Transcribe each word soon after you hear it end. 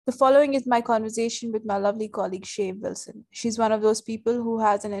The following is my conversation with my lovely colleague Shaye Wilson. She's one of those people who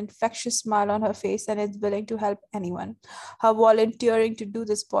has an infectious smile on her face and is willing to help anyone. Her volunteering to do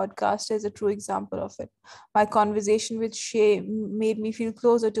this podcast is a true example of it. My conversation with Shaye made me feel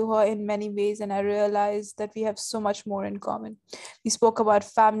closer to her in many ways, and I realized that we have so much more in common. We spoke about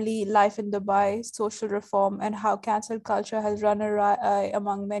family, life in Dubai, social reform, and how cancel culture has run awry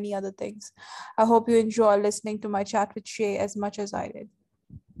among many other things. I hope you enjoy listening to my chat with Shaye as much as I did.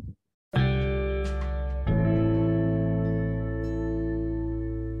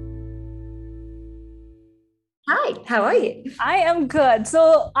 Hi, how are you? I am good.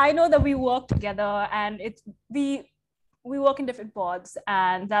 So I know that we work together, and we work in different pods,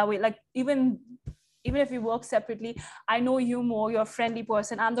 and that way, like even if we work separately, I know you more. You're a friendly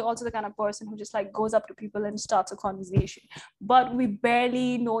person. I'm also the kind of person who just like goes up to people and starts a conversation. But we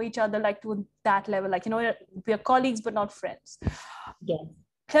barely know each other like to that level. Like, we're colleagues but not friends. Yes.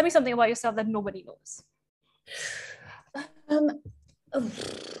 Tell me something about yourself that nobody knows. Um,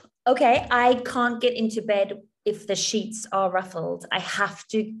 okay, I can't get into bed if the sheets are ruffled. I have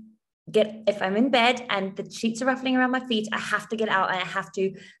to if I'm in bed and the sheets are ruffling around my feet, I have to get out and I have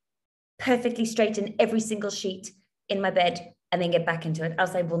to perfectly straighten every single sheet in my bed and then get back into it.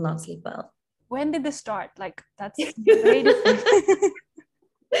 Else I will not sleep well. When did this start? Like, that's very different.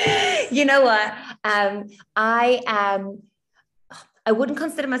 You know what? I wouldn't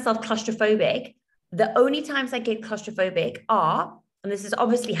consider myself claustrophobic. The only times I get claustrophobic are, and this has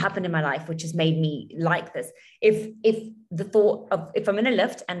obviously happened in my life, which has made me like this. If the thought of if I'm in a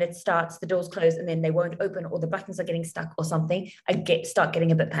lift and it starts, the doors close and then they won't open or the buttons are getting stuck or something, start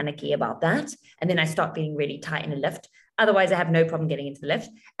getting a bit panicky about that. And then I start feeling really tight in a lift. Otherwise, I have no problem getting into the lift.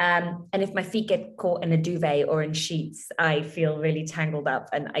 And if my feet get caught in a duvet or in sheets, I feel really tangled up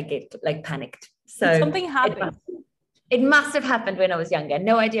and I get like panicked. So something happened. It must have happened when I was younger.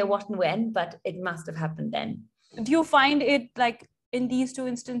 No idea what and when, but it must have happened then. Do you find it like in these two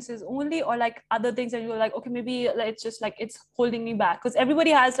instances only, or like other things that you're like, okay, maybe it's just like it's holding me back? Because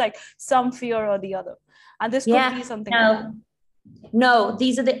everybody has like some fear or the other. And this could be something like that. No,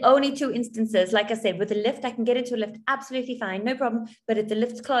 these are the only two instances. Like I said, with the lift, I can get into a lift absolutely fine, no problem. But if the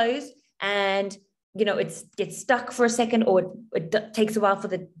lift's closed and it gets stuck for a second, or it takes a while for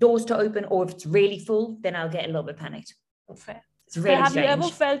the doors to open, or if it's really full, then I'll get a little bit panicked. Fair. It's really have strange. you ever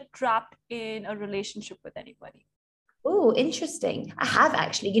felt trapped in a relationship with anybody? Oh, interesting. I have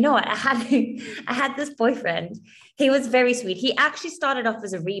actually. You know what? I had this boyfriend. He was very sweet. He actually started off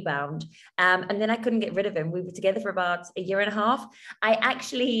as a rebound, and then I couldn't get rid of him. We were together for about a year and a half. I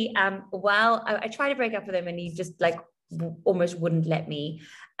actually, while I tried to break up with him, and he just like almost wouldn't let me.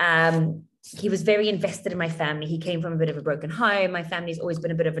 He was very invested in my family. He came from a bit of a broken home. My family's always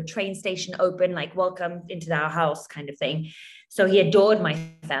been a bit of a train station open, like welcome into our house kind of thing. So he adored my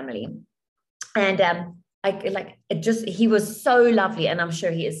family, and he was so lovely, and I'm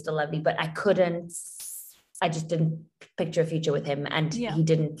sure he is still lovely, but I just didn't picture a future with him, and he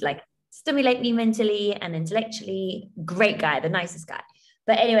didn't like stimulate me mentally and intellectually. Great guy, the nicest guy.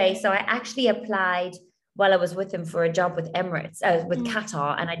 But anyway, so I actually applied while I was with him for a job with Emirates, with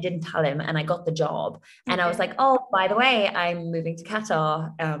Qatar, and I didn't tell him, and I got the job. And I was like, oh, by the way, I'm moving to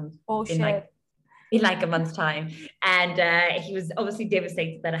Qatar in like a month's time. And he was obviously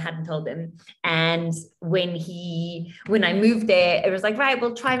devastated that I hadn't told him. And when I moved there, it was like, right,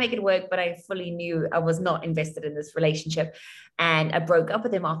 we'll try and make it work. But I fully knew I was not invested in this relationship. And I broke up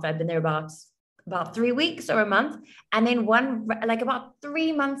with him after I'd been there about 3 weeks or a month. And then about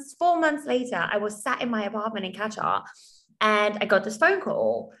 4 months later, I was sat in my apartment in Qatar and I got this phone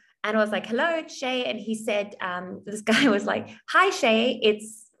call. And I was like, hello, it's Shay. And he said, this guy was like, hi, Shay,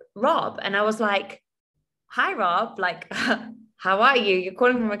 it's Rob. And I was like, hi, Rob, like, how are you? You're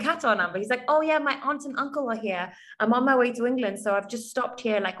calling from a Qatar number. He's like, oh yeah, my aunt and uncle are here. I'm on my way to England. So I've just stopped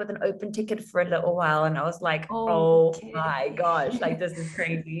here like with an open ticket for a little while. And I was like, oh my gosh, like this is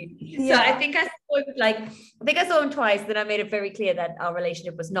crazy. So I think I saw him twice. Then I made it very clear that our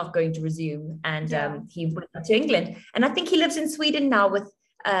relationship was not going to resume. And he went to England. And I think he lives in Sweden now with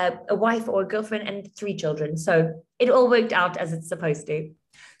a wife or a girlfriend and 3 children. So it all worked out as it's supposed to.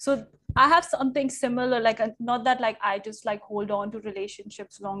 So I have something similar, like not that like I just like hold on to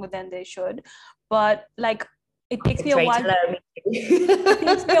relationships longer than they should, but like it takes me a while. It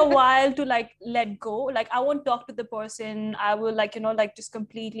takes me a while to like let go. Like I won't talk to the person. I will like, just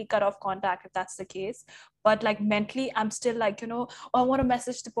completely cut off contact if that's the case. But like mentally, I'm still like, I want to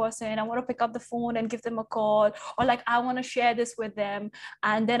message the person. I want to pick up the phone and give them a call, or like I want to share this with them.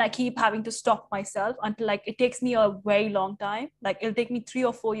 And then I keep having to stop myself until like it takes me a very long time. Like it'll take me 3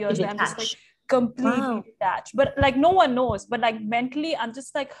 or 4 years where I'm just like completely Wow. detached. But like no one knows. But like mentally, I'm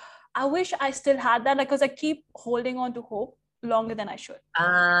just like, I wish I still had that. Like, because I keep holding on to hope longer than I should.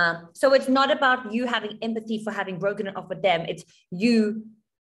 So it's not about you having empathy for having broken it off with them. It's you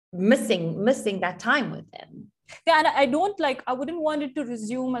missing that time with them. Yeah, and I don't like, I wouldn't want it to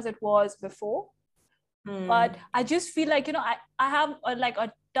resume as it was before. But I just feel like, I have like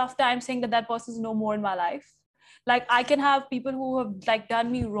a tough time saying that person's no more in my life. Like I can have people who have like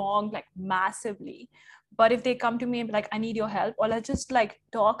done me wrong, like massively. But if they come to me and be like, I need your help, or let's just like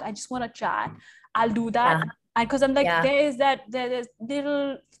talk, I just want to chat, I'll do that. Yeah. And because I'm like, Yeah. there's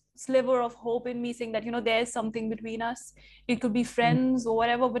little sliver of hope in me saying that, there's something between us. It could be friends or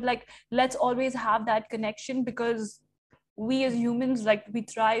whatever, but like, let's always have that connection, because we as humans, like we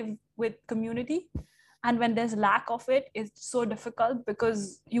thrive with community. And when there's lack of it, it's so difficult,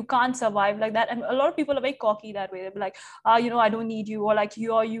 because you can't survive like that. And a lot of people are very cocky that way. They're like, I don't need you, or like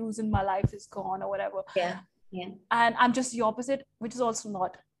your use in my life is gone, or whatever. Yeah. Yeah. And I'm just the opposite, which is also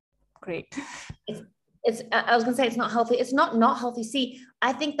not great. It's I was gonna say it's not healthy. It's not healthy. See,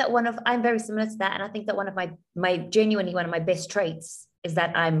 I think that I'm very similar to that. And I think that one of my genuinely one of my best traits is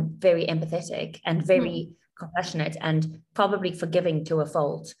that I'm very empathetic and very compassionate and probably forgiving to a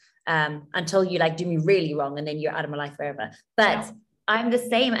fault. Until you like do me really wrong and then you're out of my life forever. But Yeah. I'm the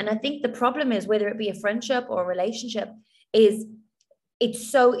same. And I think the problem is, whether it be a friendship or a relationship, is it's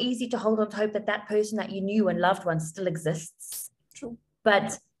so easy to hold on to hope that that person that you knew and loved once still exists. True.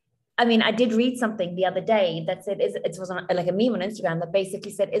 But I mean, I did read something the other day that said, it was on like a meme on Instagram that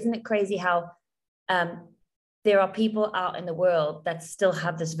basically said, isn't it crazy how there are people out in the world that still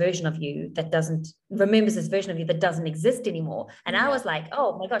have this version of you that remembers this version of you that doesn't exist anymore. And I was like,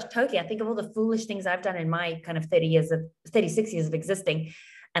 oh my gosh, totally. I think of all the foolish things I've done in my kind of 36 years of existing.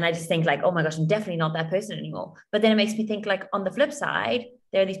 And I just think like, oh my gosh, I'm definitely not that person anymore. But then it makes me think like, on the flip side,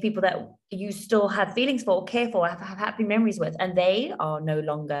 there are these people that you still have feelings for, care for, have happy memories with, and they are no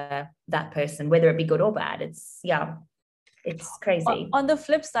longer that person, whether it be good or bad. It's crazy. On the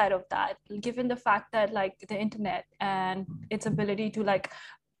flip side of that, given the fact that like the internet and its ability to like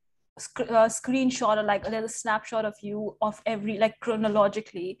screenshot, or like there's a snapshot of you of every, like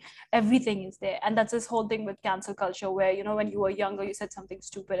chronologically everything is there. And that's this whole thing with cancel culture, where when you were younger you said something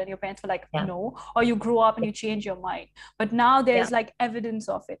stupid and your parents were like, no, or you grow up and you change your mind. But now there's like evidence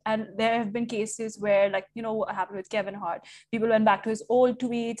of it, and there have been cases where, like, what happened with Kevin Hart, people went back to his old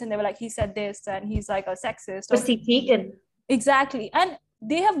tweets and they were like, he said this and he's like a sexist, or exactly. And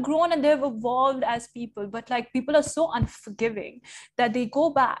they have grown and they've evolved as people, but like people are so unforgiving that they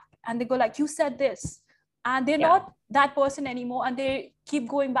go back and they go like, you said this, and they're not that person anymore, and they keep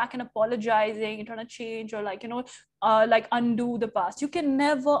going back and apologizing and trying to change, or like like undo the past. You can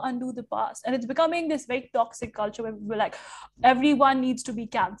never undo the past, and it's becoming this very toxic culture where we're like, everyone needs to be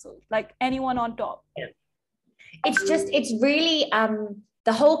canceled, like anyone on top. It's really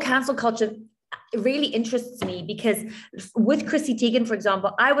the whole cancel culture. It really interests me, because with Chrissy Teigen, for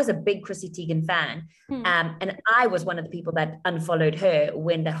example, I was a big Chrissy Teigen fan. And I was one of the people that unfollowed her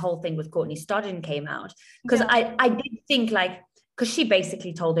when the whole thing with Courtney Stodden came out. Because I did think like, because she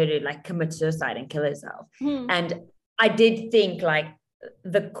basically told her to like commit suicide and kill herself. And I did think like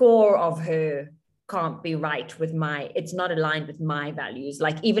the core of her can't be right with it's not aligned with my values.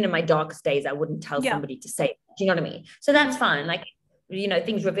 Like even in my darkest days, I wouldn't tell somebody to say, do you know what I mean? So that's fine. Like,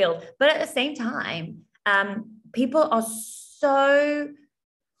 things revealed. But at the same time, people are so,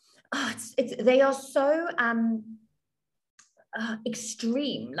 they are so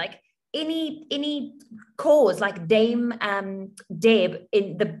extreme. Like any cause, like Dame Deb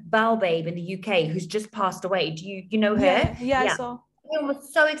in the Bell Babe in the UK, who's just passed away. Do you know her? Yeah. So everyone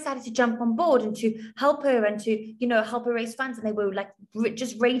was so excited to jump on board and to help her and to help her raise funds, and they were like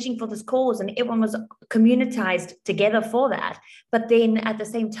just raging for this cause, and everyone was communitized together for that. But then at the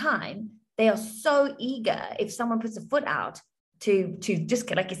same time, they are so eager if someone puts a foot out to just,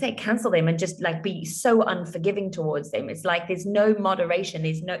 like you say, cancel them and just like be so unforgiving towards them. It's like there's no moderation,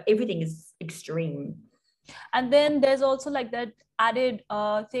 everything is extreme. And then there's also like that added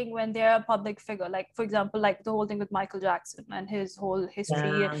thing when they're a public figure, like for example, like the whole thing with Michael Jackson and his whole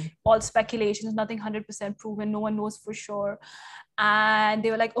history, all speculations, nothing 100% proven, no one knows for sure. And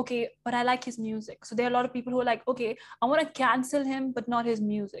they were like, okay, but I like his music. So there are a lot of people who are like, okay, I want to cancel him but not his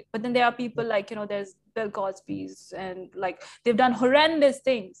music. But then there are people like, there's Bill Cosby's, and like they've done horrendous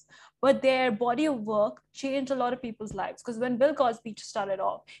things, but their body of work changed a lot of people's lives. Because when Bill Cosby started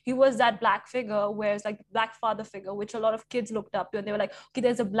off, he was that black figure, where it's like black father figure, which a lot of kids looked up to, and they were like, okay,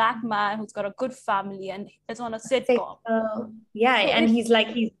 there's a black man who's got a good family and it's on a sitcom. And he's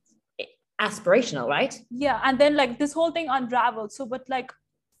aspirational, right? Yeah. And then like this whole thing unraveled. So, but like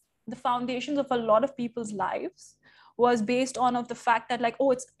the foundations of a lot of people's lives was based on of the fact that like,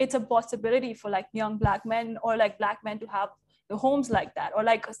 oh, it's a possibility for like young Black men or like Black men to have the homes like that, or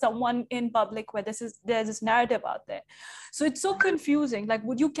like someone in public where there's this narrative out there. So it's so confusing. Like,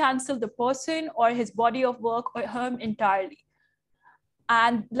 would you cancel the person or his body of work or him entirely?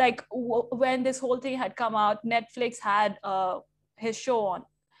 And like when this whole thing had come out, Netflix had his show on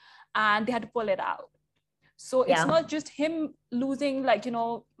and they had to pull it out. So it's not just him losing like,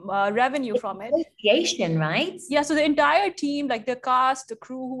 revenue from it. Association, right? Yeah, so the entire team, like the cast, the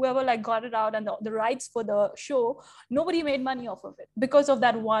crew, whoever like got it out and the rights for the show, nobody made money off of it because of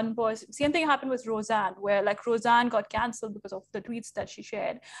that one person. Same thing happened with Roseanne, where like Roseanne got canceled because of the tweets that she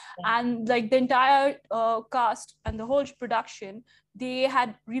shared. And like the entire cast and the whole production, they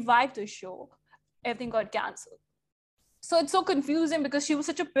had revived the show. Everything got canceled. So it's so confusing because she was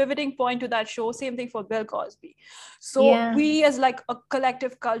such a pivoting point to that show. Same thing for Bill Cosby. So we as like a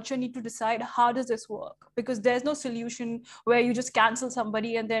collective culture need to decide, how does this work? Because there's no solution where you just cancel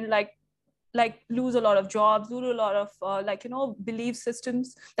somebody and then like lose a lot of jobs, lose a lot of belief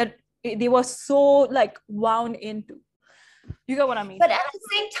systems that they were so like wound into. You get what I mean? But at the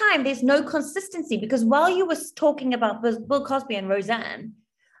same time, there's no consistency, because while you were talking about Bill Cosby and Roseanne,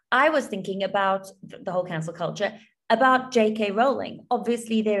 I was thinking about the whole cancel culture, about J.K. Rowling.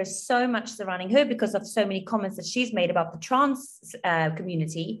 Obviously, there is so much surrounding her because of so many comments that she's made about the trans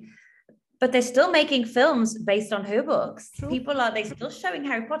community, but they're still making films based on her books. True. They're still showing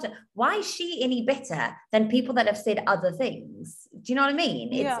Harry Potter. Why is she any better than people that have said other things? Do you know what I mean?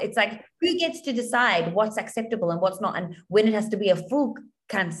 It's like, who gets to decide what's acceptable and what's not, and when it has to be a full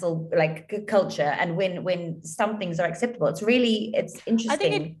cancel like culture and when some things are acceptable. It's interesting. I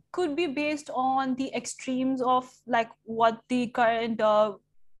think it could be based on the extremes of like what the current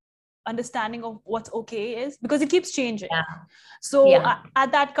understanding of what's okay is, because it keeps changing. So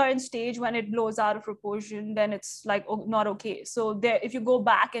at that current stage, when it blows out of proportion, then it's like not okay. So there, if you go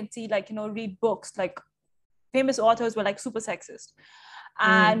back and see like, read books, like famous authors were like super sexist,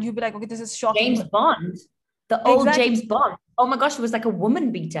 and you'd be like, okay, this is shocking. James Bond. The old James Bond. Oh my gosh, it was like a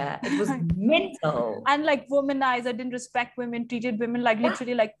woman beater. It was mental. And like womanizer, didn't respect women, treated women like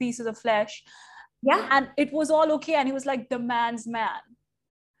literally like pieces of flesh. Yeah. And it was all okay. And he was like the man's man.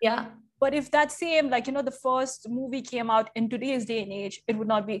 Yeah. But if that same, like, the first movie came out in today's day and age, it would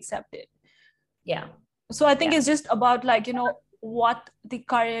not be accepted. Yeah. So I think it's just about like, what the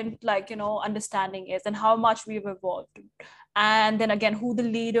current, like, understanding is and how much we've evolved. And then again, who the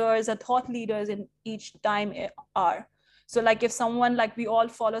leaders or thought leaders in each time are. So like if someone like we all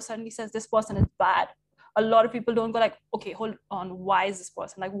follow suddenly says this person is bad, a lot of people don't go like, okay, hold on, why is this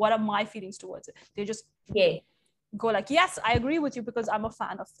person? Like, what are my feelings towards it? They just go like, yes, I agree with you because I'm a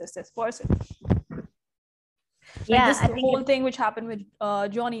fan of this person. Yeah, like this whole thing which happened with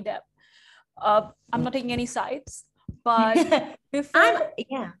Johnny Depp. I'm not taking any sides, but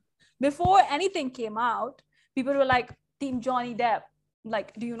before anything came out, people were like, Team Johnny Depp.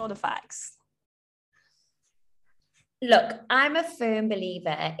 Like, do you know the facts? Look, I'm a firm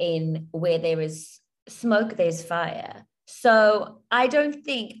believer in where there is smoke, there's fire. So I don't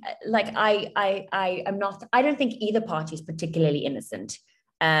think I don't think either party is particularly innocent.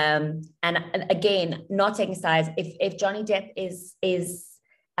 And again, not taking sides. If Johnny Depp is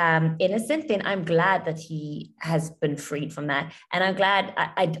innocent, then I'm glad that he has been freed from that. And I'm glad,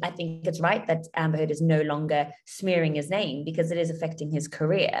 I think it's right that Amber Heard is no longer smearing his name, because it is affecting his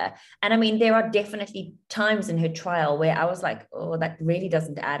career. And I mean, there are definitely times in her trial where I was like, oh, that really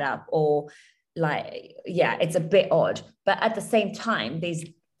doesn't add up, or like, yeah, it's a bit odd. But at the same time,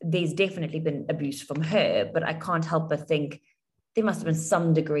 there's definitely been abuse from her, but I can't help but think there must have been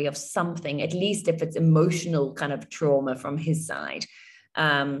some degree of something, at least if it's emotional kind of trauma from his side.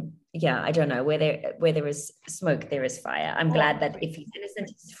 I don't know, where there is smoke, there is fire. I'm glad that if he's innocent,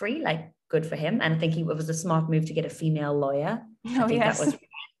 he's free. Like, good for him. And I think it was a smart move to get a female lawyer. I think that was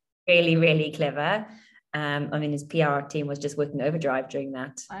really, really clever. I mean, his PR team was just working overdrive during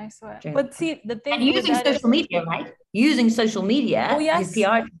that. I swear. But see, the thing and using social media, right? Using social media, his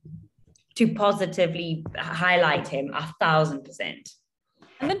PR to positively highlight him 1,000%.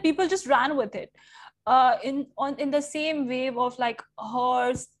 And then people just ran with it. In the same wave of like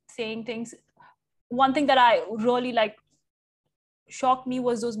her saying things. One thing that I really like shocked me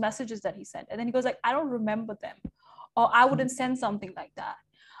was those messages that he sent. And then he goes like, I don't remember them, or I wouldn't send something like that.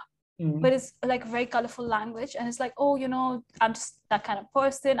 But it's like very colorful language, and it's like, oh, I'm just that kind of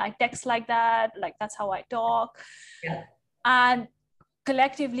person. I text like that, like that's how I talk. Yeah. And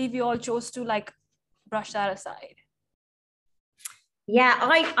collectively, we all chose to like brush that aside. Yeah,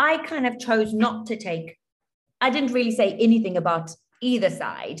 I kind of chose not to take. I didn't really say anything about either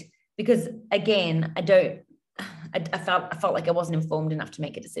side, because again, I felt like I wasn't informed enough to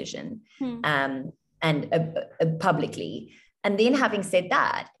make a decision, and publicly. And then having said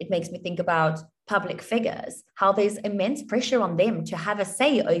that, it makes me think about public figures, how there's immense pressure on them to have a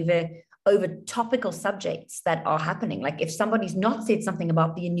say over topical subjects that are happening. Like if somebody's not said something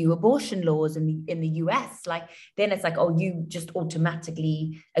about the new abortion laws in the US, like then it's like, oh, you just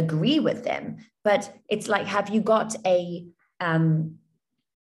automatically agree with them. But it's like, have you got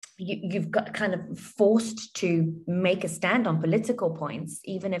you've got kind of forced to make a stand on political points,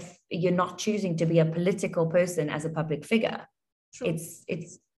 even if you're not choosing to be a political person as a public figure. True.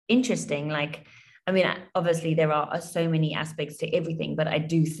 It's interesting. Like, I mean, obviously there are so many aspects to everything, but I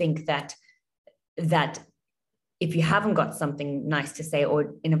do think that if you haven't got something nice to say or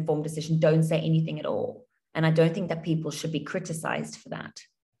an informed decision, don't say anything at all. And I don't think that people should be criticized for that.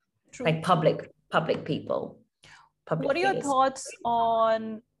 True. Like public people. What are your thoughts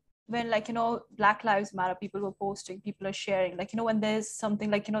on when, like, you know, Black Lives Matter, people were posting, people are sharing, like, you know, when there's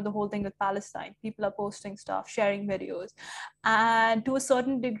something like, you know, the whole thing with Palestine, people are posting stuff, sharing videos, and to a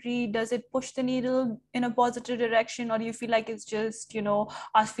certain degree, does it push the needle in a positive direction, or do you feel like it's just, you know,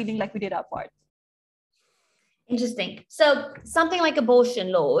 us feeling like we did our part? Interesting. So something like abortion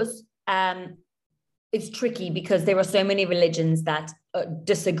laws, it's tricky because there are so many religions that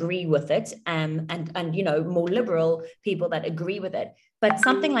disagree with it, and you know, more liberal people that agree with it. But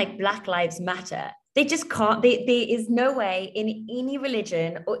something like Black Lives Matter, they just can't. There is no way in any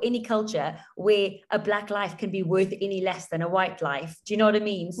religion or any culture where a Black life can be worth any less than a white life. Do you know what I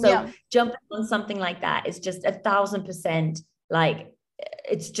mean? So jumping on something like that is just 1,000% like,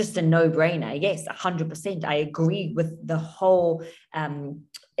 it's just a no-brainer. Yes, 100%. I agree with the whole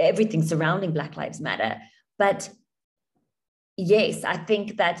everything surrounding Black Lives Matter. But yes, I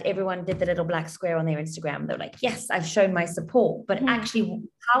think that everyone did the little black square on their Instagram. They're like, yes, I've shown my support. But actually,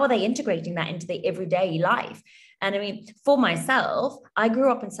 how are they integrating that into their everyday life? And I mean, for myself, I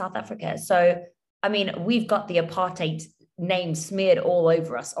grew up in South Africa. So, I mean, we've got the apartheid name smeared all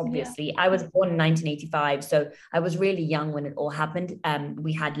over us, obviously. I was born in 1985, so I was really young when it all happened.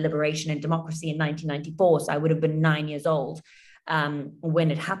 We had liberation and democracy in 1994, so I would have been 9 years old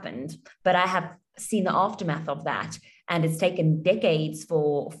when it happened. But I have seen the aftermath of that, and it's taken decades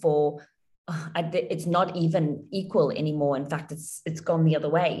for it's not even equal anymore. In fact, it's gone the other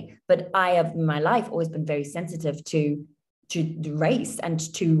way. But I have in my life always been very sensitive to race and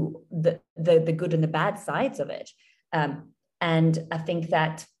to the good and the bad sides of it. And I think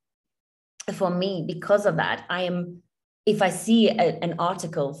that for me, because of that, if I see an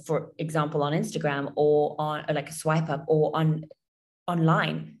article, for example, on Instagram or on like a swipe up or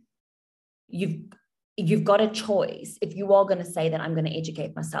online, you've got a choice. If you are going to say that I'm going to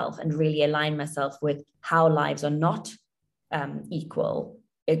educate myself and really align myself with how lives are not equal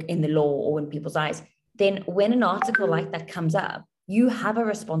in the law or in people's eyes, then when an article like that comes up, you have a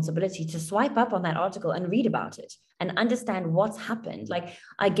responsibility to swipe up on that article and read about it and understand what's happened. Like,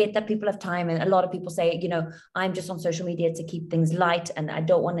 I get that people have time, and a lot of people say, you know, I'm just on social media to keep things light and I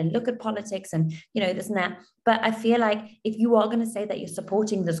don't want to look at politics and, you know, this and that. But I feel like if you are going to say that you're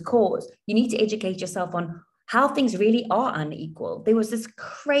supporting this cause, you need to educate yourself on how things really are unequal. There was this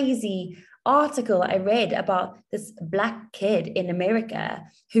crazy article I read about this Black kid in America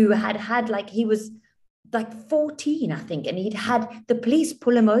who had like, he was like 14, I think, and he'd had the police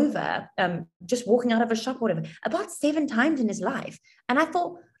pull him over just walking out of a shop or whatever about 7 times in his life. And I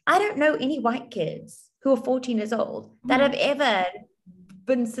thought, I don't know any white kids who are 14 years old that have ever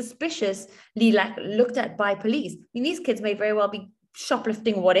been suspiciously like looked at by police. I mean, these kids may very well be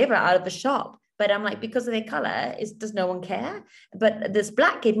shoplifting or whatever out of the shop, but I'm like, because of their color, does no one care? But this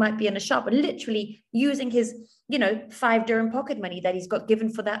Black kid might be in a shop and literally using his, you know, 5 dirham pocket money that he's got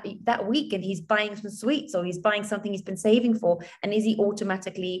given for that week, and he's buying some sweets or he's buying something he's been saving for. And is he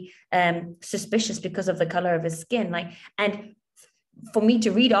automatically suspicious because of the color of his skin? Like, and for me to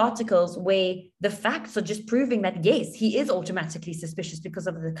read articles where the facts are just proving that, yes, he is automatically suspicious because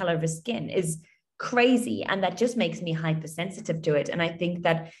of the color of his skin is crazy. And that just makes me hypersensitive to it. And I think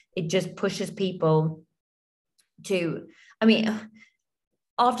that it just pushes people to, I mean,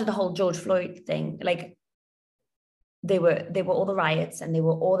 after the whole George Floyd thing, like, there were all the riots and there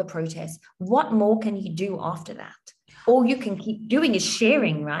were all the protests. What more can you do after that? All you can keep doing is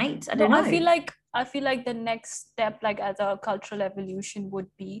sharing, right? I don't know. I feel like the next step, like as a cultural evolution, would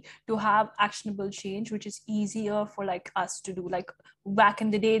be to have actionable change, which is easier for like us to do. Like back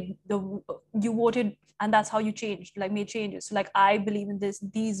in the day, you voted and that's how you changed, like made changes. So like I believe in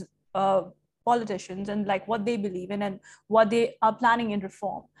these politicians and like what they believe in and what they are planning in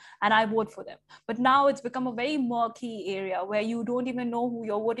reform, and I vote for them. But now it's become a very murky area where you don't even know who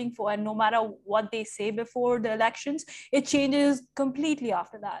you're voting for, and no matter what they say before the elections, it changes completely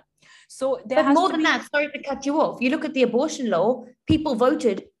after that. So there But has more to than be. that, sorry to cut you off. You look at the abortion law, people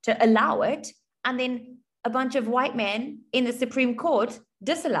voted to allow it, and then a bunch of white men in the Supreme Court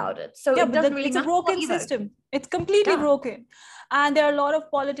disallowed it. So Yeah, it but doesn't really it's a matter what broken you vote. system. It's completely Yeah. broken. And there are a lot of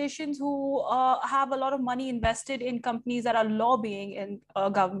politicians who have a lot of money invested in companies that are lobbying in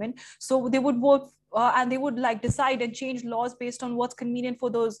government. So they would vote and they would like decide and change laws based on what's convenient for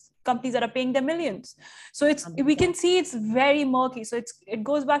those companies that are paying them millions. So we can see it's very murky. So it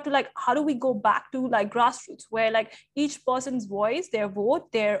goes back to like, how do we go back to like grassroots where like each person's voice, their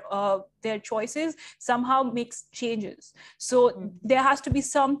vote, their choices somehow makes changes. So there has to be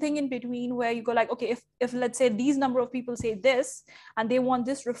something in between where you go like, okay, if let's say these number of people say this and they want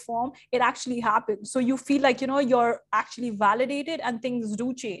this reform, it actually happens. So you feel like, you're actually validated and things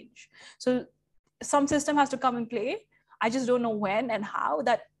do change. So some system has to come in play. I just don't know when and how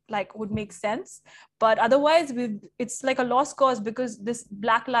that like would make sense. But otherwise it's like a lost cause, because this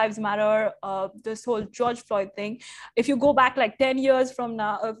Black Lives Matter, this whole George Floyd thing, if you go back like 10 years from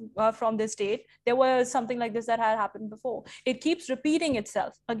now, from this date, there was something like this that had happened before. It keeps repeating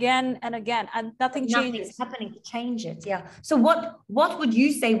itself again and again, and nothing Nothing's changes. happening to change it. Yeah. So what would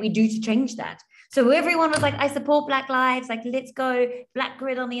you say we do to change that? So everyone was like, I support Black Lives, like let's go Black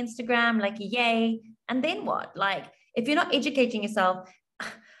Grid on the Instagram, like yay. And then what? Like if you're not educating yourself,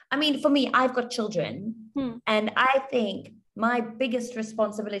 I mean, for me, I've got children, and I think my biggest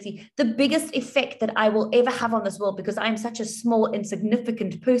responsibility, the biggest effect that I will ever have on this world, because I'm such a small,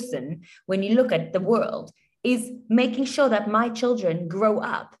 insignificant person when you look at the world, is making sure that my children grow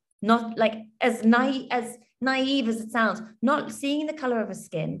up not like as naive as it sounds, not seeing the color of a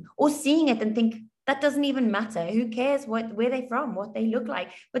skin or seeing it and think that doesn't even matter. Who cares where they're from, what they look like?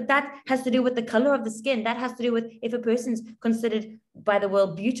 But that has to do with the color of the skin. That has to do with if a person's considered by the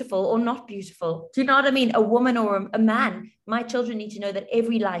world beautiful or not beautiful. Do you know what I mean? A woman or a man. My children need to know that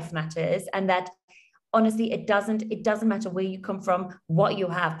every life matters, and that honestly, it doesn't matter where you come from, what you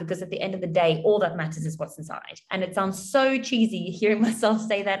have, because at the end of the day, all that matters is what's inside. And it sounds so cheesy hearing myself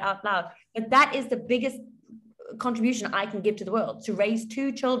say that out loud, but that is the biggest contribution I can give to the world, to raise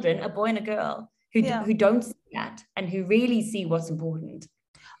two children, a boy and a girl, who don't see that and who really see what's important.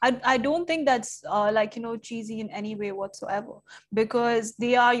 I don't think that's like, cheesy in any way whatsoever, because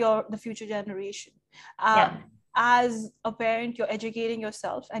they are the future generation. As a parent, you're educating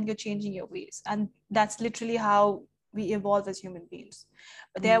yourself and you're changing your ways. And that's literally how we evolve as human beings.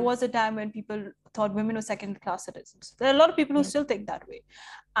 But there was a time when people thought women were second-class citizens. There are a lot of people who still think that way.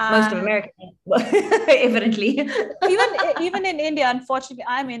 Most of America, evidently. even in India, unfortunately,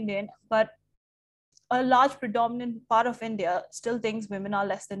 I'm Indian, but a large predominant part of India still thinks women are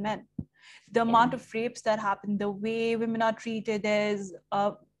less than men. The amount of rapes that happen, the way women are treated, there's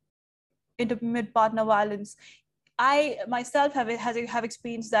intimate partner violence. I myself have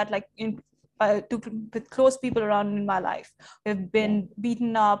experienced that, like with close people around in my life. We've been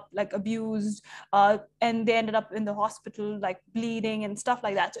beaten up, like abused, and they ended up in the hospital, like bleeding and stuff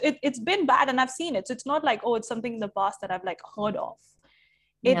like that. So it's been bad, and I've seen it. So it's not like, oh, it's something in the past that I've like heard of.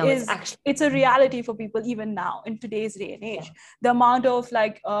 It's a reality for people even now in today's day and age. The amount of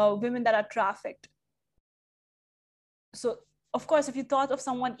like women that are trafficked. So of course, if you thought of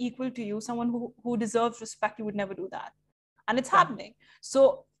someone equal to you, someone who deserves respect, you would never do that. And it's happening.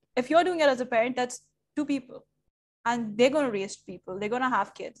 So if you're doing it as a parent, that's two people. And they're going to raise people. They're going to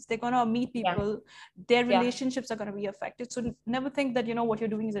have kids. They're going to meet people. Their relationships are going to be affected. So never think that, what you're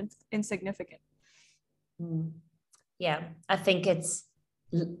doing is insignificant. Yeah, I think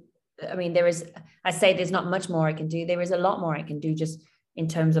I say there's not much more I can do. There is a lot more I can do, just in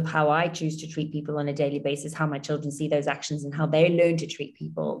terms of how I choose to treat people on a daily basis, how my children see those actions and how they learn to treat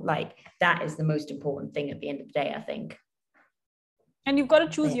people. Like that is the most important thing at the end of the day, I think. And you've got to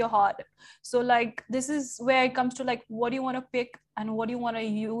choose your heart. So like, this is where it comes to like, what do you want to pick and what do you want to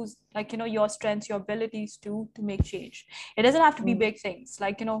use, like, your strengths, your abilities to make change. It doesn't have to be big things.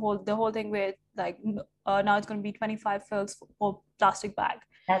 Like, the whole thing with like, now it's going to be 25 fills for plastic bag.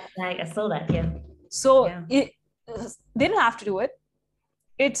 That's like, I saw that. Yeah. So they didn't have to do it.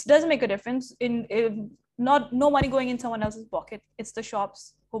 It doesn't make a difference in no money going in someone else's pocket. It's the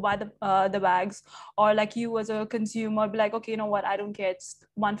shops who buy the bags, or like you as a consumer be like, okay, you know what, I don't care, it's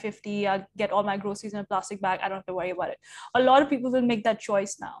 $150, I'll get all my groceries in a plastic bag, I don't have to worry about it. A lot of people will make that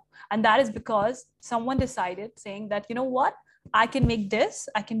choice now, and that is because someone decided, saying that, you know what, I can make this,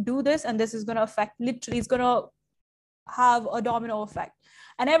 I can do this, and this is going to affect, literally it's going to have a domino effect.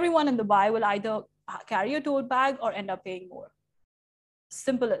 And everyone in Dubai will either carry a tote bag or end up paying more.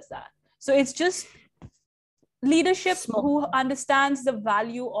 Simple as that. So it's just leadership who understands the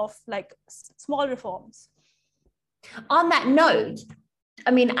value of like small reforms. On that note,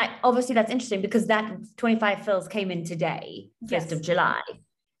 I mean, obviously that's interesting because that 25 fills came in today, 1st of July.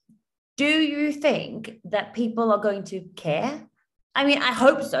 Do you think that people are going to care? I mean, I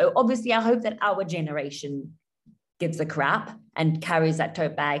hope so. Obviously, I hope that our generation gives a crap and carries that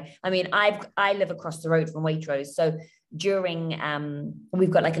tote bag. I mean, I live across the road from Waitrose, so during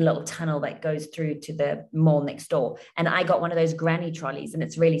we've got like a little tunnel that goes through to the mall next door, and I got one of those granny trolleys, and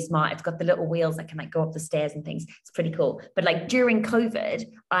it's really smart. It's got the little wheels that can like go up the stairs and things. It's pretty cool. But like during COVID,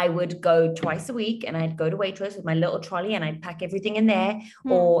 I would go twice a week and I'd go to Waitrose with my little trolley and I'd pack everything in there.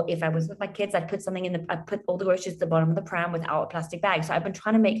 Or if I was with my kids, I'd put something in I'd put all the groceries at the bottom of the pram without a plastic bag. So I've been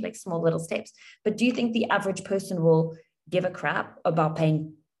trying to make like small little steps. But do you think the average person will give a crap about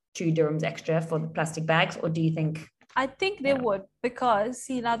paying 2 dirhams extra for the plastic bags? Or do you think... I think they would, because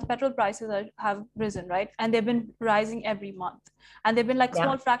see, now the petrol prices have risen, right? And they've been rising every month, and they've been like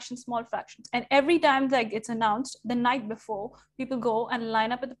small fractions. And every time like it's announced, the night before, people go and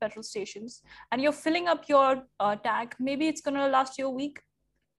line up at the petrol stations, and you're filling up your tank. Maybe it's gonna last you a week.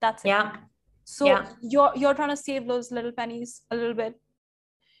 That's it. Yeah. So you're trying to save those little pennies a little bit.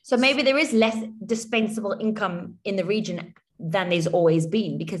 So maybe there is less dispensable income in the region than there's always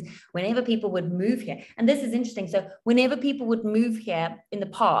been, because whenever people would move here, and this is interesting, so whenever people would move here in the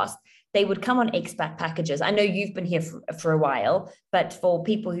past, they would come on expat packages. I know you've been here for a while, but for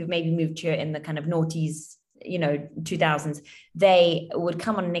people who've maybe moved here in the kind of noughties, 2000s, they would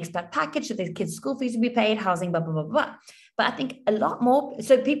come on an expat package, so their kids' school fees would be paid, housing, blah, blah, blah, blah. But I think a lot more,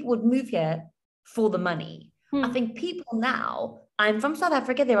 so people would move here for the money. I think people now, I'm from South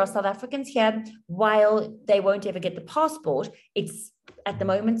Africa. There are South Africans here. While they won't ever get the passport, it's at the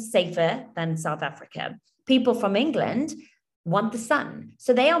moment safer than South Africa. People from England want the sun.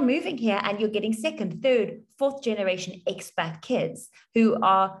 So they are moving here, and you're getting second, third, fourth generation expat kids who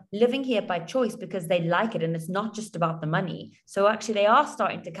are living here by choice because they like it. And it's not just about the money. So actually they are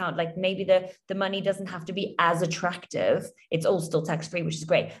starting to count, like maybe the money doesn't have to be as attractive. It's all still tax-free, which is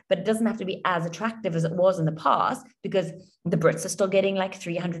great, but it doesn't have to be as attractive as it was in the past, because the Brits are still getting like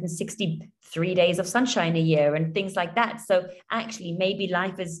 363 days of sunshine a year and things like that. So actually maybe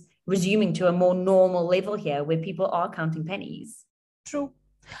life is resuming to a more normal level here where people are counting pennies. True.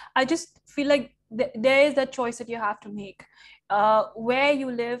 I just feel like there is that choice that you have to make. Where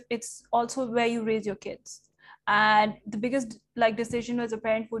you live, it's also where you raise your kids. And the biggest like decision as a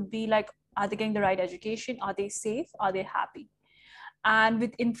parent would be like, are they getting the right education? Are they safe? Are they happy? And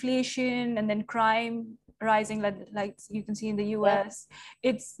with inflation and then crime rising, like you can see in the US,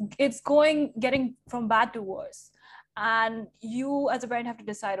 it's getting from bad to worse. And you as a parent have to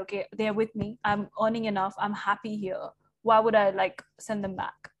decide, okay, they're with me, I'm earning enough, I'm happy here, why would I like send them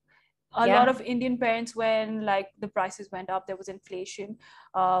back? A lot of Indian parents, when like the prices went up, there was inflation,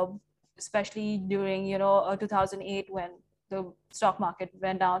 especially during 2008 when the stock market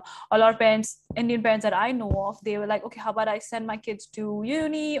went down. A lot of Indian parents that I know of, they were like, okay, how about I send my kids to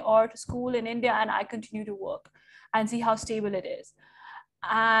uni or to school in India and I continue to work and see how stable it is.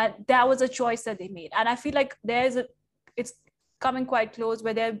 And that was a choice that they made. And I feel like it's coming quite close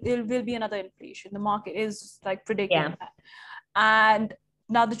where there will be another inflation. The market is like predicting that. And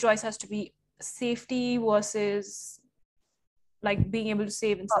now the choice has to be safety versus like being able to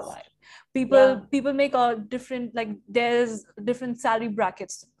save and survive. People make a different, like there's different salary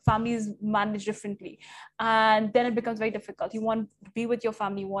brackets, families manage differently, and then it becomes very difficult. You want to be with your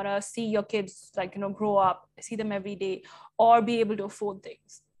family, you want to see your kids like grow up, see them every day, or be able to afford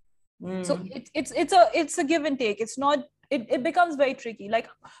things. So it's a give and take. It's not, it becomes very tricky. Like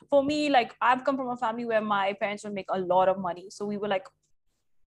for me, like I've come from a family where my parents would make a lot of money, so we were like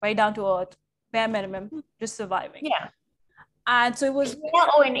right down to earth, bare minimum, just surviving. And so it was.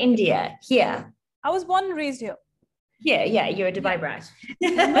 Or in India? Here. I was born and raised here. Yeah, you're a Dubai brat.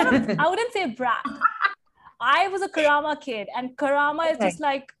 I wouldn't say brat. I was a Karama kid, and Karama is just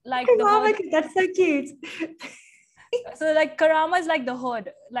like Karama kid. That's so cute. So like Karama is like the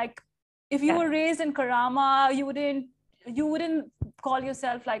hood. Like if you were raised in Karama, you wouldn't call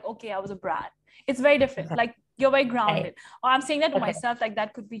yourself like, okay, I was a brat. It's very different. Like you're very grounded. Or I'm saying that to myself, like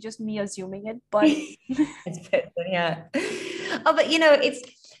that could be just me assuming it, but it's good. Yeah. Oh, but it's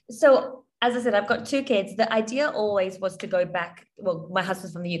so as I said, I've got two kids. The idea always was to go back. Well, my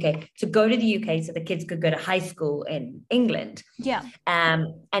husband's from the UK, to go to the UK so the kids could go to high school in England. Yeah.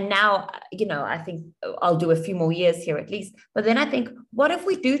 And now, I think I'll do a few more years here at least. But then I think, what if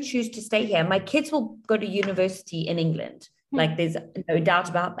we do choose to stay here? My kids will go to university in England. Like, there's no doubt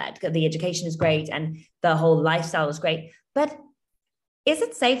about that. The education is great and the whole lifestyle is great. But is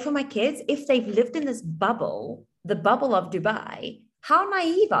it safe for my kids if they've lived in this bubble, the bubble of Dubai? How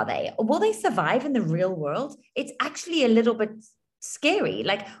naive are they? Will they survive in the real world? It's actually a little bit scary.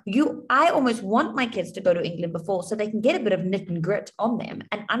 Like, I almost want my kids to go to England before, so they can get a bit of knit and grit on them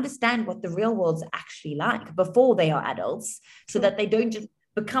and understand what the real world's actually like before they are adults, so that they don't just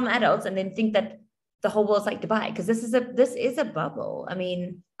become adults and then think that the whole world's like Dubai, because this is a bubble. I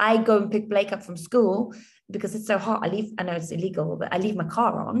mean, I go and pick Blake up from school because it's so hot. I know it's illegal, but I leave my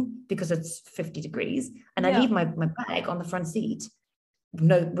car on because it's 50 degrees, and I leave my bag on the front seat.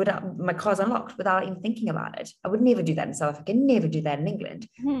 No, without, my car's unlocked without even thinking about it. I would never do that in South Africa, never do that in England.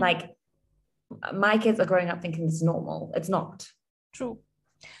 Like, my kids are growing up thinking it's normal. It's not. True.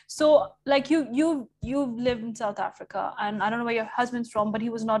 So, like, you've lived in South Africa, and I don't know where your husband's from, but he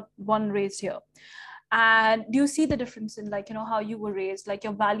was not born raised here. And do you see the difference in, like, how you were raised? Like,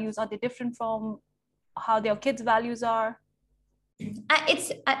 your values, are they different from how their kids' values are?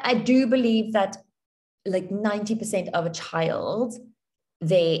 I do believe that, like, 90% of a child,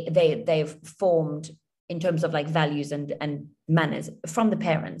 they've formed in terms of, like, values and manners from the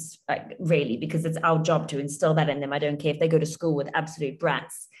parents, like, really, because it's our job to instill that in them. I don't care if they go to school with absolute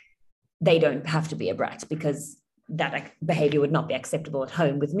brats. They don't have to be a brat, because that behavior would not be acceptable at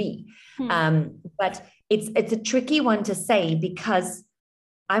home with me. But it's a tricky one to say, because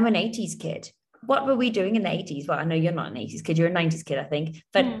I'm an 80s kid. What were we doing in the 80s? Well, I know you're not an 80s kid, you're a 90s kid, I think.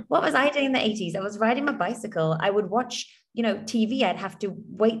 But what was I doing in the 80s? I was riding my bicycle. I would watch, TV. I'd have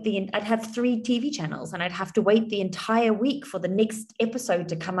 3 TV channels, and I'd have to wait the entire week for the next episode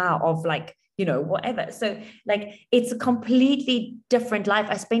to come out of, like, whatever. So, like, it's a completely different life.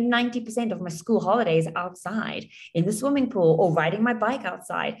 I spend 90% of my school holidays outside in the swimming pool or riding my bike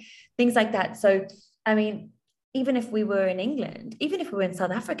outside, things like that. So, I mean, even if we were in England, even if we were in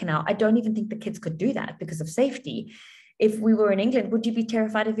South Africa now, I don't even think the kids could do that because of safety. If we were in England, would you be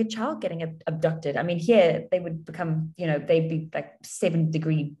terrified of your child getting abducted? I mean, here they would become, they'd be like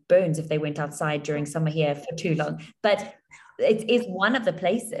 7-degree burns if they went outside during summer here for too long. But it is one of the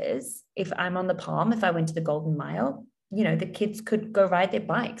places, if I'm on the Palm, if I went to the Golden Mile, the kids could go ride their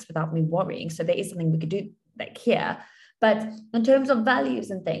bikes without me worrying. So there is something we could do, like, here. But in terms of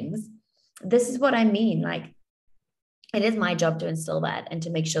values and things, this is what I mean. Like, it is my job to instill that and to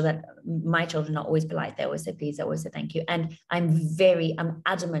make sure that my children are always polite. They always say please, they always say thank you. And I'm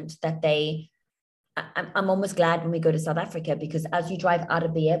adamant that I'm almost glad when we go to South Africa, because as you drive out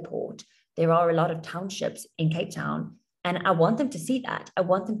of the airport, there are a lot of townships in Cape Town. And I want them to see that. I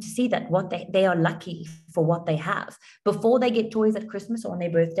want them to see that they are lucky for what they have. Before they get toys at Christmas or on their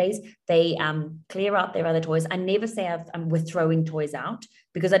birthdays, they clear out their other toys. I never say we're throwing toys out,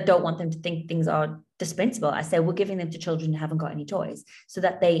 because I don't want them to think things are dispensable. I say we're giving them to children who haven't got any toys, so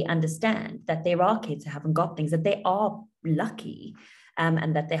that they understand that there are kids who haven't got things, that they are lucky,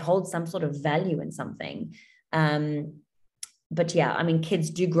 and that they hold some sort of value in something. But yeah, I mean, kids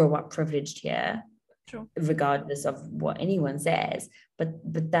do grow up privileged here. True. Regardless of what anyone says, but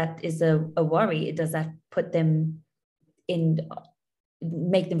that is a worry. Does that put them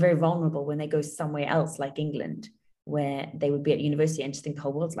make them very vulnerable when they go somewhere else, like England, where they would be at university and just think the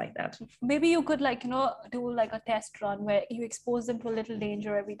whole world's like that? Maybe you could, like, do like a test run where you expose them to a little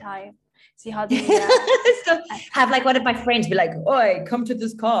danger every time, see how they react. So have, like, one of my friends be like, "Oi, come to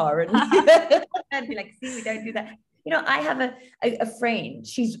this car," and I'd be like, "See, we don't do that." I have a friend,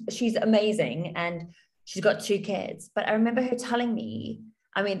 she's amazing, and she's got 2 kids, but I remember her telling me,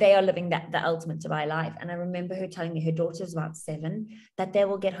 I mean, they are living the ultimate Dubai life. And I remember her telling me her daughter's about 7, that they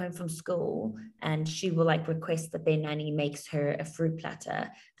will get home from school and she will, like, request that their nanny makes her a fruit platter.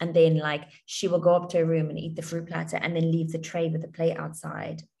 And then, like, she will go up to her room and eat the fruit platter and then leave the tray with the plate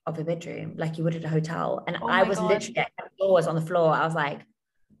outside of her bedroom, like you would at a hotel. And I was literally, the floor was on the floor. I was like,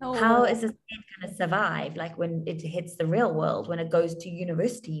 how is this kid going to survive, like, when it hits the real world, when it goes to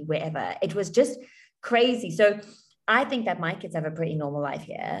university, wherever? It was just crazy. So I think that my kids have a pretty normal life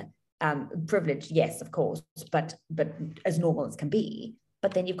here. Privileged, yes, of course, but as normal as can be.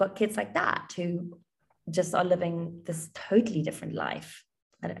 But then you've got kids like that who just are living this totally different life.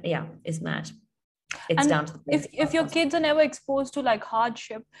 Yeah, it's mad. It's down to if your kids are never exposed to, like,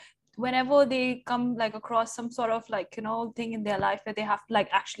 hardship, whenever they come, like, across some sort of, like, thing in their life where they have to, like,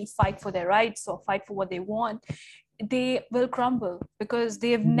 actually fight for their rights or fight for what they want, they will crumble because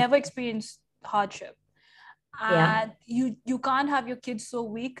they've never experienced hardship. Yeah. And you can't have your kids so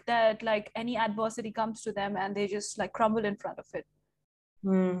weak that like any adversity comes to them and they just like crumble in front of it.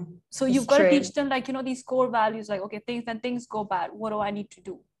 So It's you've got to true. teach them, like, these core values, like, okay, when things go bad, what do I need to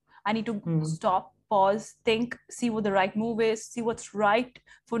do? I need to stop, pause, think, see what the right move is, see what's right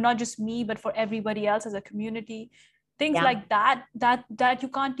for not just me, but for everybody else as a community. Things Yeah. like that you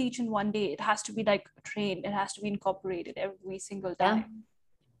can't teach in one day. It has to be like trained. It has to be incorporated every single time.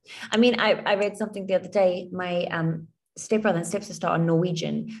 I mean, I read something the other day. My stepbrother and stepsister are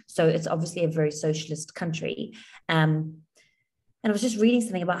Norwegian, so it's obviously a very socialist country. And I was just reading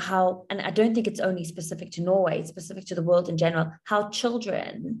something about how, and I don't think it's only specific to Norway, it's specific to the world in general, how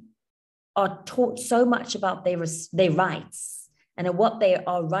children are taught so much about their rights and what they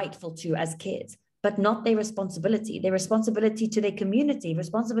are rightful to as kids, but not their responsibility to their community,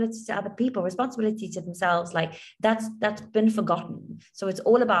 responsibility to other people, responsibility to themselves. Like that's been forgotten. So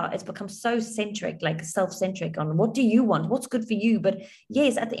it's become so centric, like self-centric on what do you want, what's good for you. But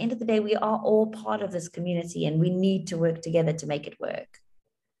yes, at the end of the day, we are all part of this community and we need to work together to make it work.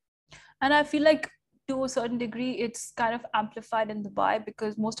 And I feel like to a certain degree, it's kind of amplified in Dubai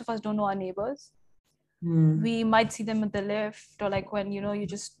because most of us don't know our neighbors. We might see them at the lift or like when you're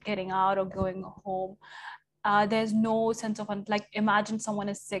just getting out or going home. There's no sense of like, imagine someone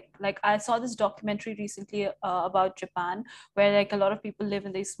is sick. Like I saw this documentary recently about Japan, where like a lot of people live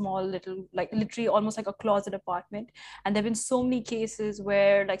in these small little, like literally almost like a closet apartment, and there have been so many cases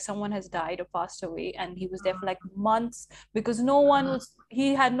where like someone has died or passed away and he was there for like months because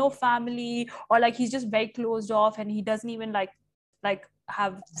he had no family, or like he's just very closed off and he doesn't even like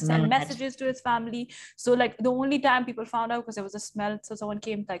have send messages to his family. So like the only time people found out because there was a smell, so someone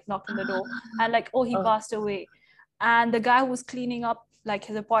came, like knocked on the door and like, oh, he passed away. And the guy who was cleaning up like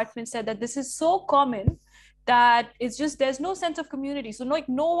his apartment said that this is so common that it's just, there's no sense of community. So like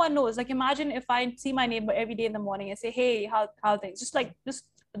no one knows. Like imagine if I see my neighbor every day in the morning and say, hey, how things, just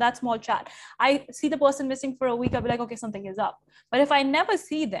that small chat. I see the person missing for a week, I'll be like, okay, something is up. But if I never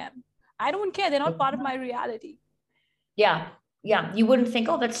see them, I don't care, they're not part of my reality. Yeah, you wouldn't think,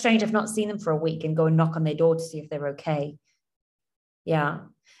 oh, that's strange, I've not seen them for a week, and go and knock on their door to see if they're okay. Yeah.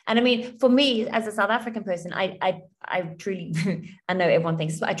 And I mean, for me as a South African person, I truly, I know everyone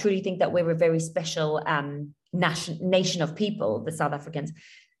thinks, I truly think that we're a very special nation of people, the South Africans.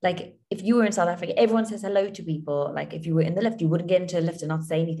 Like if you were in South Africa, everyone says hello to people. Like if you were in the lift, you wouldn't get into a lift and not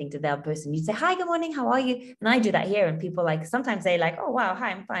say anything to the other person. You'd say, hi, good morning, how are you? And I do that here. And people like, sometimes they like, oh, wow, hi,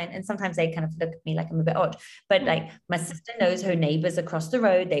 I'm fine. And sometimes they kind of look at me like I'm a bit odd. But like my sister knows her neighbors across the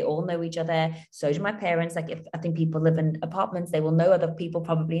road. They all know each other. So do my parents. Like if I think people live in apartments, they will know other people,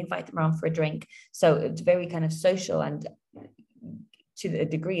 probably invite them around for a drink. So it's very kind of social, and to a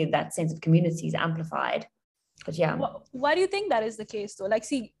degree that sense of community is amplified. But yeah. Why do you think that is the case though? Like,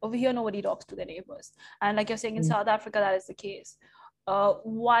 see, over here, nobody talks to their neighbors. And like you're saying in South Africa, that is the case.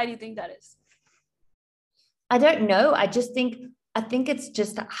 Why do you think that is? I don't know. I think it's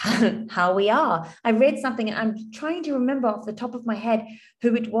just how we are. I read something and I'm trying to remember off the top of my head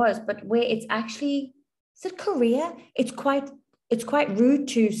who it was, but where it's actually, is it Korea? It's quite rude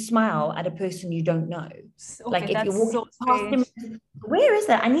to smile at a person you don't know. Okay, like if you're walking past them, where is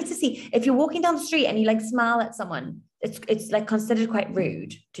that? I need to see. If you're walking down the street and you like smile at someone, it's like considered quite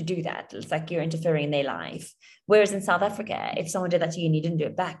rude to do that. It's like you're interfering in their life. Whereas in South Africa, if someone did that to you and you didn't do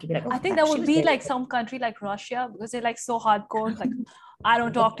it back, you'd be like, oh, I think that would be like some country like Russia, because they're like so hardcore. Like, I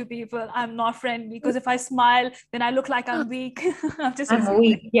don't talk to people, I'm not friendly, because if I smile, then I look like I'm weak. I'm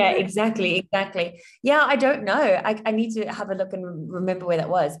weak. Yeah, exactly. Yeah, I don't know. I need to have a look and remember where that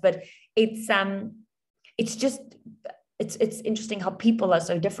was. But it's just it's interesting how people are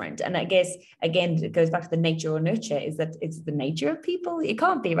so different. And I guess again it goes back to the nature or nurture, is that it's the nature of people. It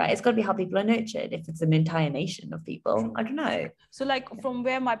can't be, right? It's got to be how people are nurtured. If it's an entire nation of people, I don't know. So like from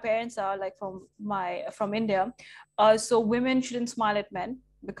where my parents are, like from India, so women shouldn't smile at men,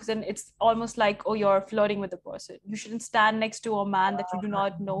 because then it's almost like, oh, you're flirting with the person. You shouldn't stand next to a man that you do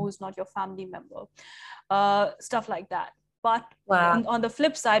not know, who's not your family member, stuff like that. But on the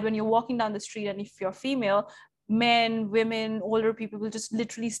flip side, when you're walking down the street and if you're female, men, women, older people will just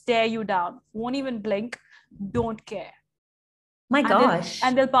literally stare you down, won't even blink, don't care. My gosh.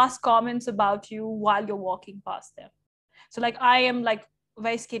 And they'll pass comments about you while you're walking past them. So like I am like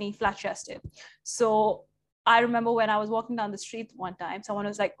very skinny, flat chested. So I remember when I was walking down the street one time, someone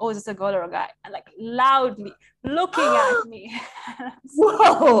was like, oh, is this a girl or a guy? And like loudly looking at me.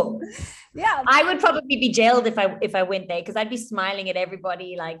 Whoa. Yeah. I would probably be jailed if I went there, because I'd be smiling at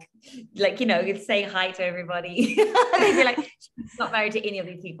everybody, like saying hi to everybody. They'd be like, she's not married to any of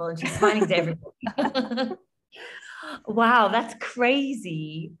these people and she's smiling to everybody. Wow, that's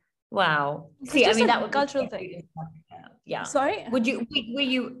crazy. Wow. It's See, I just mean, a that would be cultural thing. scary in Africa. Yeah. Sorry, Were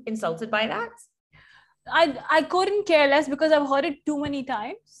you insulted by that? I couldn't care less because I've heard it too many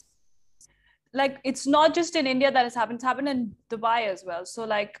times. Like it's not just in India that it's happened in Dubai as well. So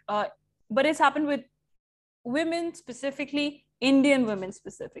like, but it's happened with women specifically, Indian women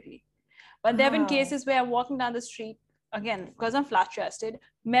specifically. But there have been Oh, cases where I'm walking down the street, again, because I'm flat chested,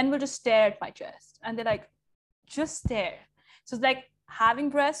 men will just stare at my chest and they're like, just stare. So it's like having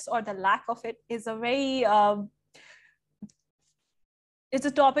breasts or the lack of it is a very, it's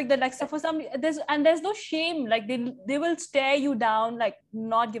a topic that like, so for some, there's no shame. Like they will stare you down, like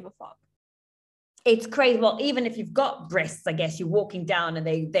not give a fuck. it's crazy. Well, even if you've got breasts, I guess you're walking down and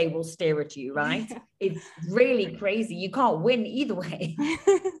they will stare at you, right? It's really crazy. You can't win either way.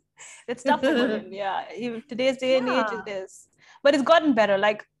 It's tough for women. Yeah. Even today's day and age, Yeah. it is. But it's gotten better.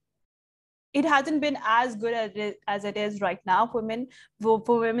 Like it hasn't been as good as it is right now for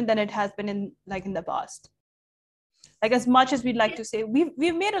women than it has been in the past. Like as much as we'd like to say,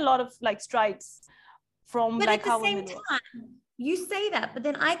 we've made a lot of like strides from But like at the how same women were. time, you say that, but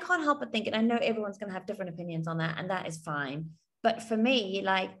then I can't help but think, and I know everyone's going to have different opinions on that, and that is fine. But for me,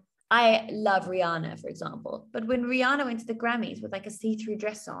 like, I love Rihanna, for example. But when Rihanna went to the Grammys with like a see-through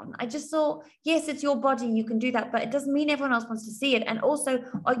dress on, I just thought, yes, it's your body, you can do that, but it doesn't mean everyone else wants to see it. And also,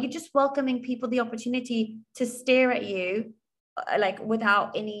 are you just welcoming people the opportunity to stare at you, like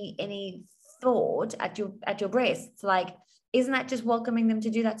without any thought at your breasts? Like, isn't that just welcoming them to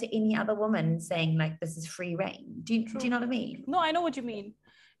do that to any other woman, saying like this is free reign? Do you True. know what I mean? No, I know what you mean.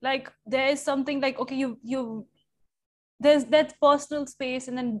 Like there is something like, okay, you there's that personal space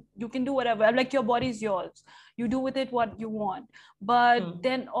and then you can do whatever. Like your body is yours, you do with it what you want. But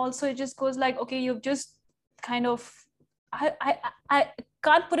then also it just goes like, okay, you've just kind of, I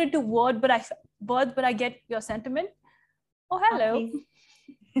can't put it to words, but I get your sentiment. Oh, Oh, hello.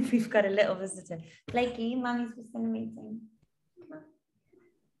 please. We've got a little visitor. Blakey, mommy's just in a meeting.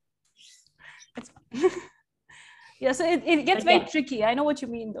 It's yeah, so it gets very tricky. I know what you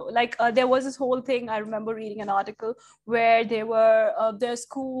mean though. Like there was this whole thing, I remember reading an article where they were their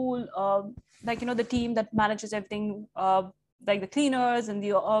school, like the team that manages everything, like the cleaners and the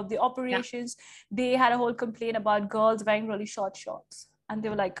Yeah. operations, they had a whole complaint about girls wearing really short shorts. And they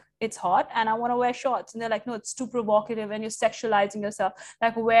were like, it's hot and I want to wear shorts. And they're like, no, it's too provocative and you're sexualizing yourself.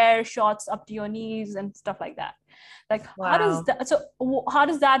 Like wear shorts up to your knees and stuff like that. Like Wow. how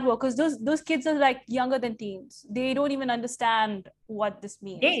does that work? Because those kids are like younger than teens, they don't even understand what this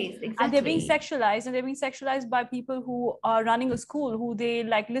means. Yes, And exactly. they're being sexualized by people who are running a school, who they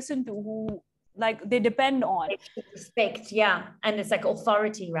like listen to, who like they depend on. They should respect, yeah. And it's like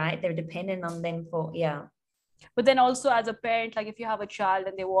authority, right? They're dependent on them for, yeah. But then also as a parent, like if you have a child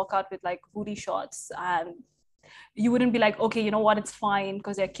and they walk out with like booty shots, and you wouldn't be like, okay, you know what, it's fine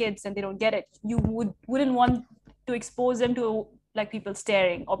because they're kids and they don't get it. You wouldn't want to expose them to like people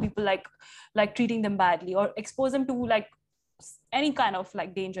staring or people like treating them badly, or expose them to like any kind of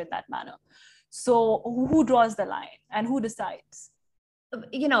like danger in that manner. So who draws the line and who decides?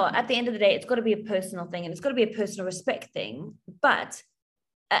 At the end of the day, it's got to be a personal thing and it's got to be a personal respect thing. But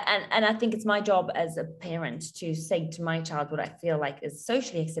and I think it's my job as a parent to say to my child what I feel like is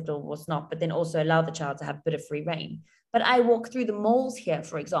socially acceptable, what's not, but then also allow the child to have a bit of free reign. But I walk through the malls here,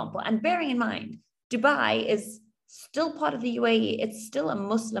 for example, and bearing in mind, Dubai is still part of the UAE. It's still a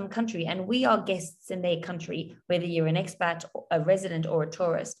Muslim country, and we are guests in their country, whether you're an expat, a resident, or a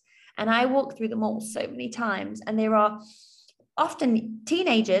tourist. And I walk through the malls so many times, and there are often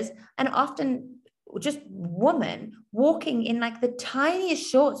teenagers and often just women walking in like the tiniest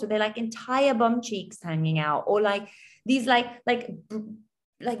shorts with their like entire bum cheeks hanging out, or like these like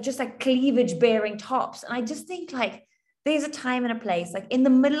just like cleavage bearing tops. And I just think like there's a time and a place, like in the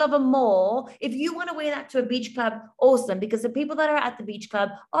middle of a mall. If you want to wear that to a beach club, awesome, because the people that are at the beach club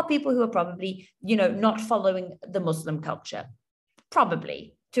are people who are probably not following the Muslim culture,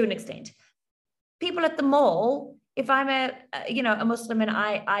 probably to an extent. People at the mall, if I'm a Muslim and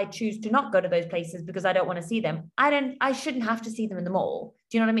I choose to not go to those places because I don't want to see them, I shouldn't have to see them in the mall.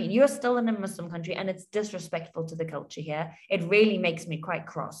 Do you know what I mean? You're still in a Muslim country and it's disrespectful to the culture here. It really makes me quite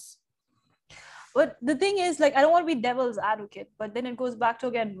cross. But the thing is, like, I don't want to be devil's advocate, but then it goes back to,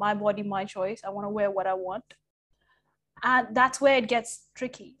 again, my body, my choice. I want to wear what I want. And that's where it gets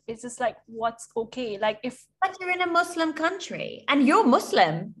tricky. It's just like, what's okay? Like if But you're in a Muslim country and you're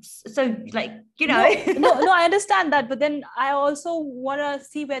Muslim. So like, no, I understand that, but then I also want to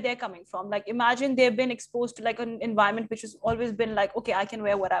see where they're coming from. Like imagine they've been exposed to like an environment which has always been like, okay, I can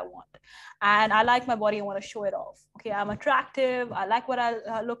wear what I want and I like my body, I want to show it off. Okay, I'm attractive, I like what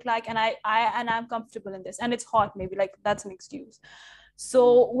I look like, and I'm comfortable in this, and it's hot, maybe, like that's an excuse.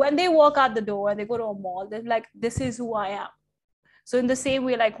 So when they walk out the door and they go to a mall, they're like, this is who I am. So in the same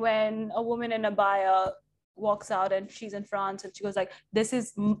way, like when a woman in a abaya walks out and she's in France and she goes like, this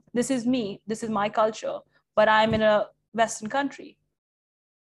is me, this is my culture, but I'm in a Western country.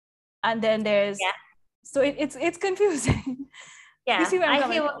 And then there's, yeah, so it's confusing. You yeah, see where I'm I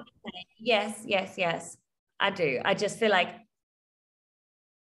coming hear what from? you're saying. Yes, yes, yes, I do. I just feel like,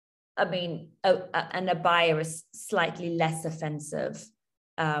 I mean, an abaya is slightly less offensive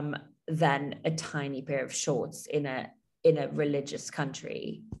than a tiny pair of shorts in a religious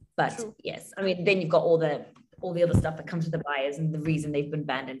country. But True. yes, I mean, then you've got all the other stuff that comes with the abayas and the reason they've been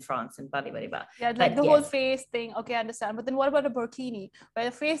banned in France and blah blah blah blah. Yeah, like But the whole yes, face thing. Okay, I understand. But then what about a burkini where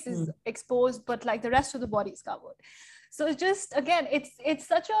the face is exposed, but like the rest of the body is covered? So it's just, again, it's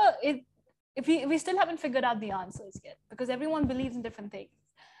such a if we still haven't figured out the answers yet, because everyone believes in different things.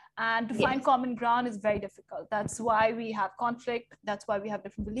 And to find yes, common ground is very difficult. That's why we have conflict. That's why we have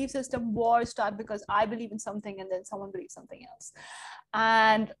different belief system. Wars start because I believe in something and then someone believes something else.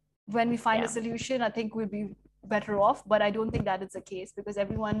 And when we find a yeah. solution, I think we'll be better off. But I don't think that is the case, because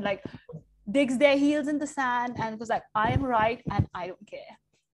everyone like digs their heels in the sand and goes like, I am right and I don't care.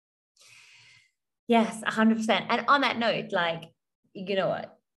 Yes, 100%. And on that note, like, you know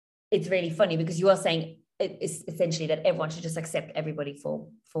what? It's really funny because you are saying it's essentially that everyone should just accept everybody for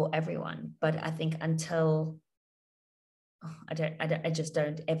everyone. But I think until I just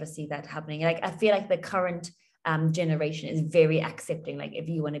don't ever see that happening. Like I feel like the current generation is very accepting. Like if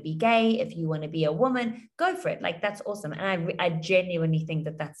you want to be gay, if you want to be a woman, go for it. Like that's awesome, and I genuinely think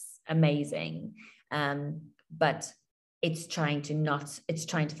that that's amazing. But it's trying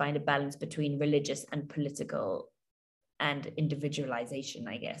to find a balance between religious and political and individualization,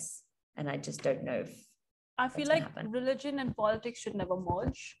 I guess. And I just don't know if I feel that's like gonna happen. religion and politics should never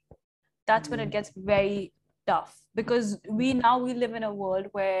merge. That's when it gets very tough, because we live in a world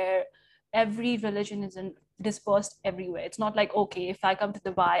where every religion is dispersed everywhere. It's not like, okay, if I come to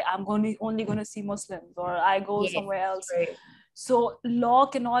Dubai, I'm only going to see Muslims, or I go Yes, somewhere else. true. So law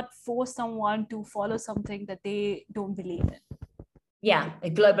cannot force someone to follow something that they don't believe in. Yeah,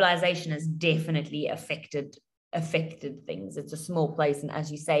 globalization has definitely affected things. It's a small place, and as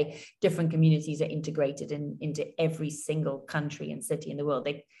you say, different communities are integrated into every single country and city in the world.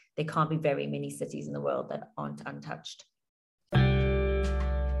 There can't be very many cities in the world that aren't untouched.